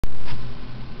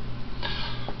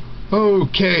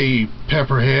Okay,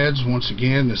 pepperheads, once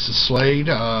again, this is Slade.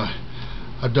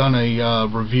 I've done a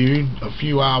review a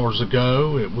few hours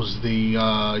ago. It was the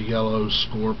yellow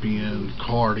scorpion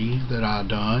cardi that I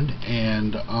done,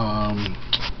 and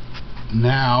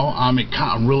now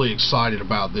I'm really excited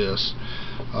about this.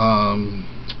 I've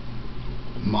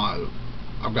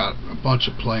got a bunch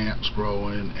of plants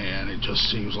growing, and it just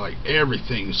seems like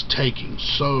everything's taking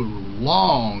so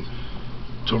long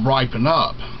to ripen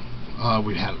up.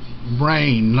 We've had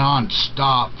rain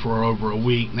non-stop for over a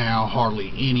week now,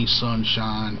 hardly any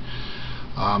sunshine.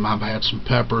 I've had some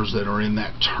peppers that are in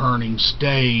that turning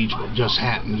stage but just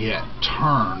hadn't yet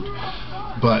turned.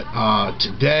 But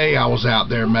today I was out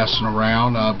there messing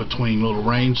around between little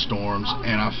rainstorms,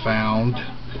 and I found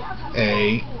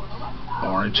a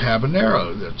Orange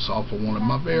Habanero that's off of one of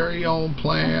my very own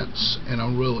plants, and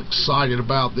I'm real excited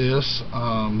about this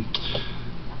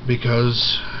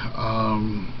because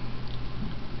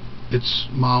it's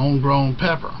my own grown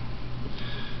pepper.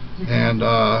 And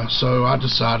so I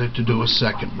decided to do a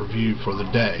second review for the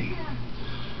day.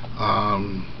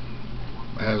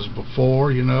 As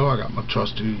before, you know, I got my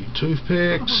trusty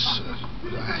toothpicks.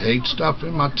 I hate stuff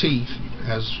in my teeth,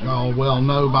 as y'all well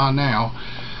know by now.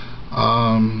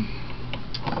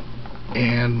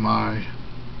 And my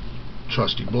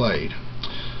trusty blade.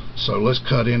 So let's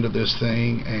cut into this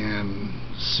thing and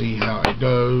see how it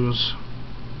goes.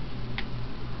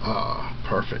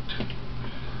 Perfect.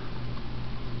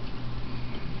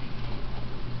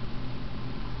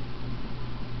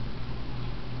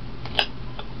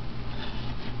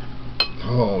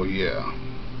 Oh yeah.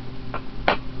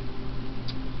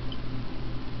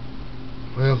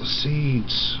 Well, the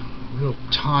seeds real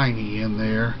tiny in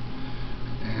there,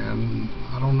 and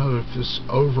I don't know if it's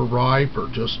overripe or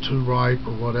just too ripe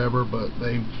or whatever, but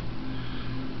they've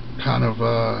kind of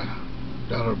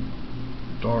got a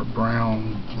dark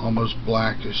brown, almost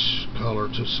blackish color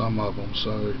to some of them.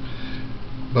 So,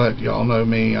 but y'all know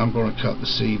me, I'm going to cut the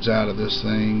seeds out of this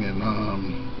thing and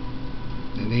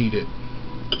eat it,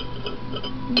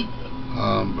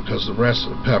 because the rest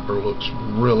of the pepper looks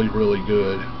really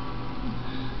good.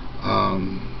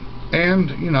 And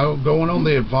you know, going on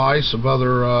the advice of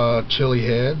other chili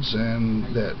heads,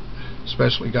 and that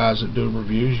especially guys that do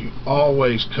reviews, you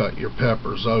always cut your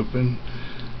peppers open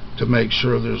to make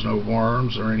sure there's no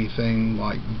worms or anything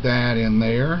like that in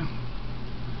there.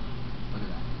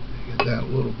 Get that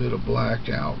little bit of black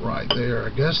out right there. I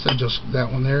guess they just,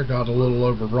 that one there got a little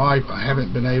overripe. I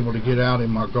haven't been able to get out in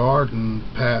my garden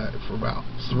for about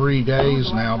 3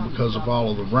 days now because of all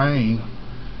of the rain.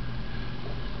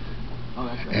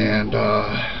 And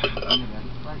I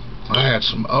had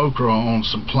some okra on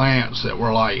some plants that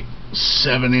were like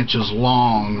 7 inches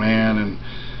long, man, and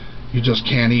you just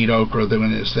can't eat okra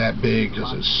when it's that big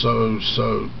because it's so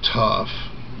tough.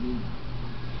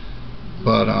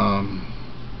 But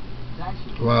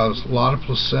well, there's a lot of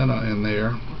placenta in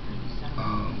there.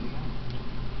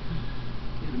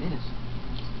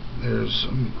 There's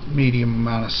a medium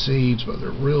amount of seeds, but they're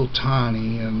real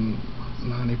tiny, and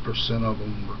 90% of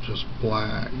them were just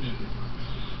black.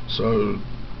 So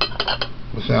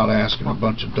without asking a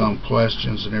bunch of dumb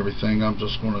questions and everything, I'm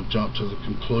just going to jump to the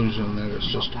conclusion that it's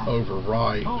just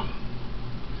overripe.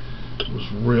 It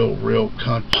was real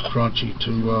crunchy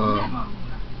to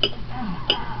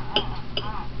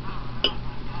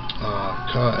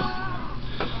cut.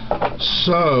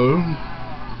 So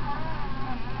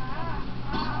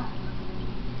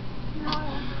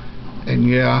and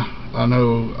yeah, I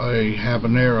know a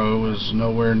habanero is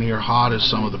nowhere near hot as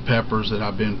some of the peppers that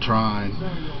I've been trying.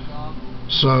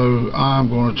 So I'm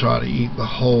going to try to eat the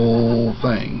whole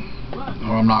thing.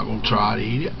 Or I'm not going to try to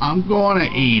eat it. I'm going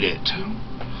to eat it.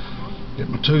 Get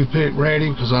my toothpick ready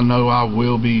because I know I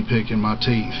will be picking my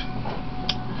teeth.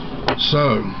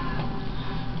 So,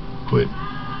 quit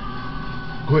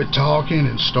talking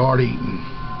and start eating.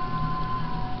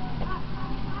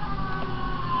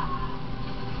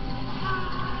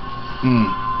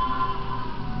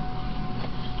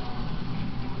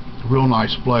 Real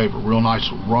nice flavor, real nice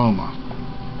aroma.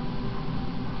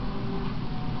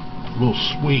 A little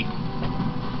sweet.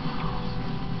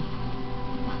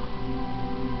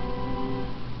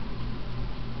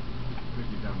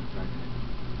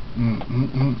 We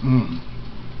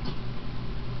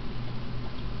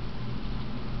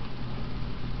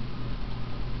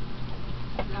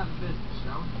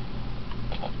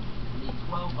need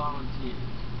 12 volunteers.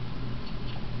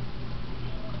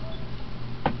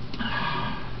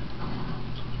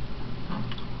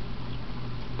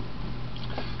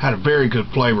 Had a very good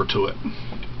flavor to it.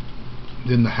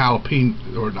 Then the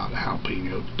jalapeno, or not the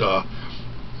jalapeno,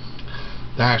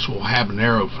 the actual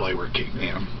habanero flavor kicked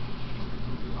in.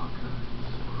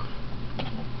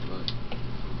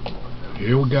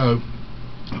 Here we go.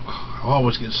 I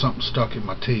always get something stuck in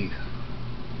my teeth.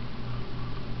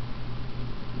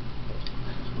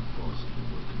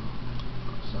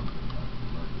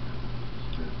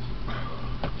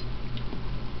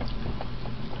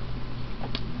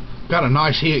 Got a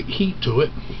nice heat to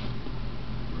it.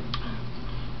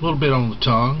 A little bit on the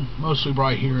tongue, mostly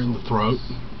right here in the throat.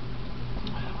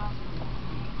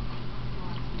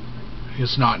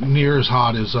 It's not near as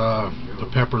hot as the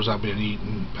peppers I've been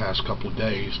eating the past couple of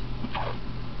days.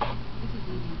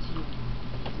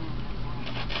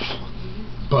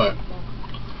 But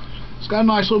it's got a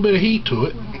nice little bit of heat to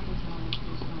it.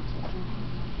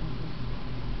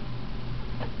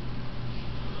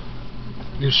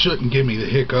 It shouldn't give me the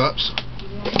hiccups.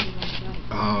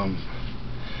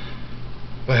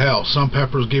 But hell, some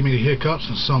peppers give me the hiccups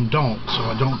and some don't, so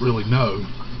I don't really know.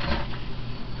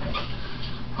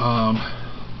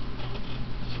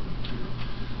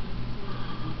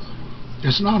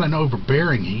 It's not an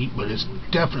overbearing heat, but it's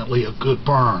definitely a good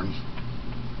burn.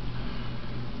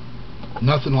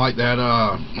 Nothing like that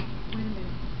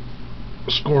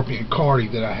scorpion cardi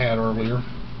that I had earlier.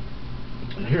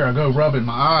 And here I go rubbing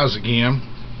my eyes again.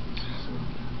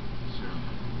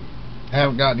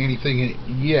 Haven't gotten anything in it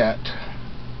yet,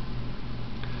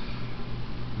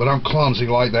 but I'm clumsy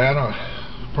like that.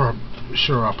 I'm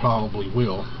sure I probably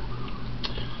will.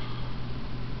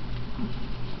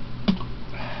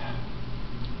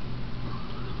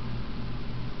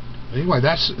 Anyway,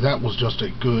 that was just a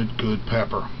good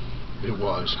pepper. It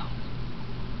was.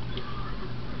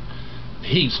 The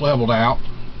heat's leveled out.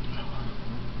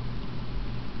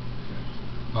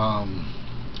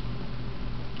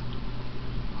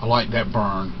 I like that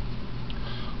burn.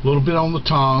 A little bit on the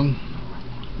tongue,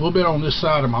 a little bit on this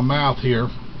side of my mouth here,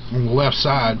 on the left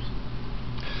side.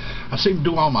 I seem to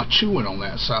do all my chewing on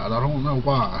that side. I don't know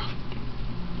why.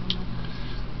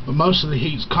 But most of the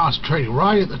heat's concentrated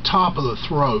right at the top of the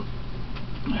throat.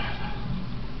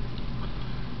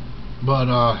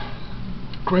 But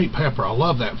great pepper. I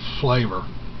love that flavor.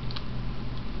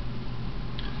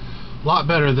 A lot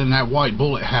better than that white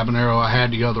bullet habanero I had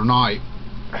the other night.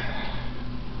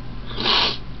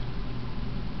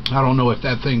 I don't know if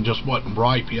that thing just wasn't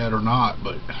ripe yet or not,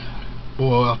 but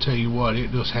boy, I'll tell you what,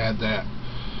 it just had that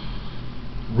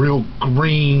real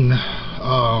green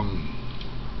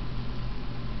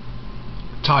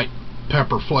type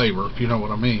pepper flavor, if you know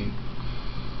what I mean.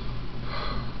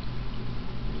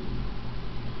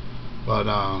 But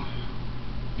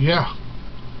yeah,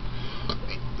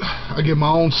 I give my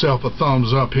own self a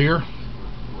thumbs up here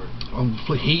on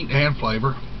the heat and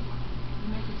flavor.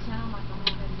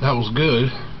 That was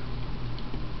good.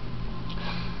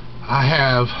 I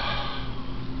have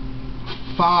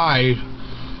 5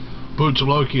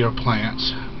 Butcholokia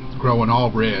plants growing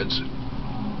all reds,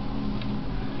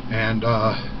 and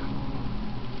I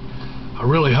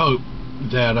really hope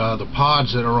that the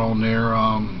pods that are on there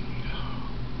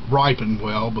ripen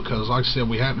well, because like I said,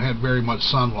 we haven't had very much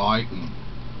sunlight and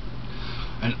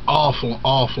an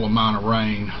awful amount of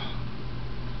rain,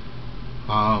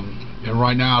 and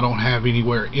right now I don't have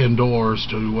anywhere indoors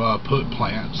to put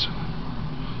plants,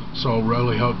 so I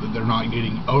really hope that they're not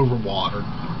getting overwatered.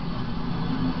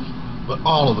 But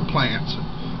all of the plants,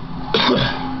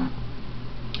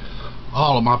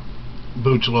 all of my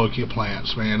Butcholokia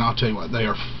plants, man, I'll tell you what, they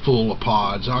are full of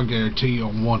pods. I'll guarantee you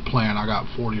on one plant I got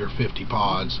 40 or 50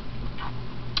 pods.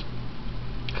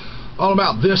 All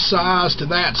about this size to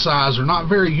that size. They're not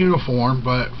very uniform,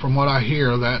 but from what I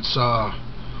hear, that's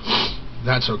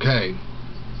okay.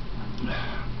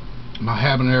 My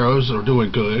habaneros are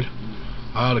doing good.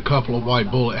 I had a couple of white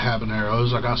bullet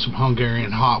habaneros. I got some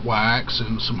Hungarian hot wax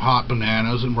and some hot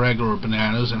bananas and regular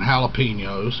bananas and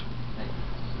jalapenos.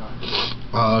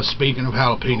 Speaking of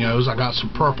jalapenos, I got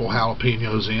some purple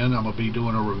jalapenos in. I'm going to be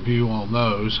doing a review on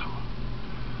those.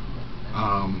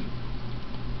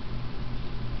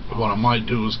 What I might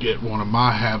do is get one of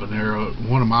my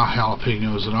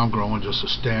jalapenos that I'm growing, just a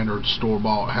standard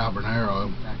store-bought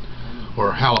habanero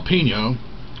or jalapeno,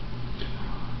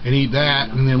 and eat that,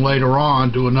 and then later on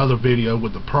do another video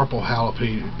with the purple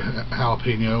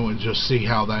jalapeno and just see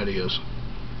how that is.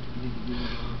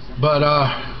 But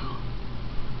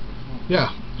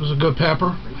yeah, it was a good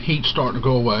pepper. Heat's starting to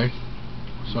go away,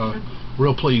 so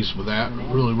real pleased with that.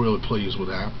 Really pleased with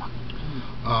that.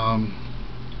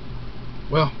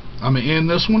 Well, I'm gonna end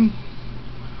this one,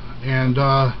 and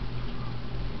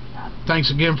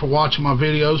thanks again for watching my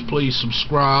videos. Please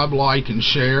subscribe, like, and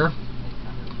share.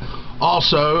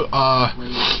 Also,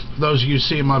 those of you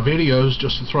seeing my videos,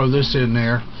 just to throw this in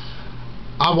there,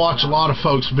 I watch a lot of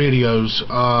folks' videos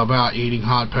about eating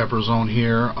hot peppers on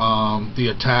here. The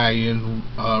Italian,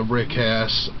 Rick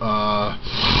Hess,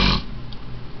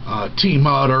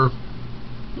 Tmudder.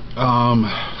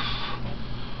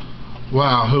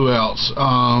 Wow, who else?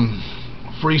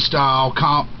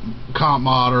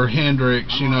 Cmment,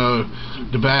 Hendrix, you know,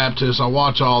 dbaptizt. I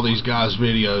watch all these guys'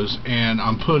 videos, and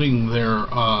I'm putting their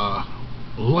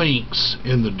links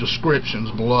in the descriptions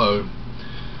below,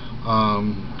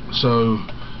 so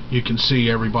you can see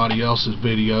everybody else's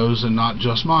videos and not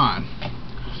just mine,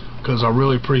 because I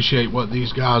really appreciate what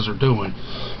these guys are doing.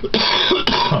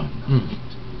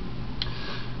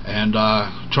 And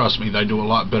trust me, they do a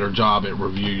lot better job at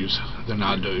reviews than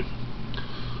I do.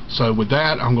 So with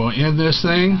that, I'm going to end this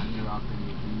thing.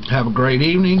 Have a great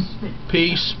evening.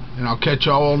 Peace. And I'll catch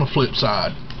y'all on the flip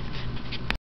side.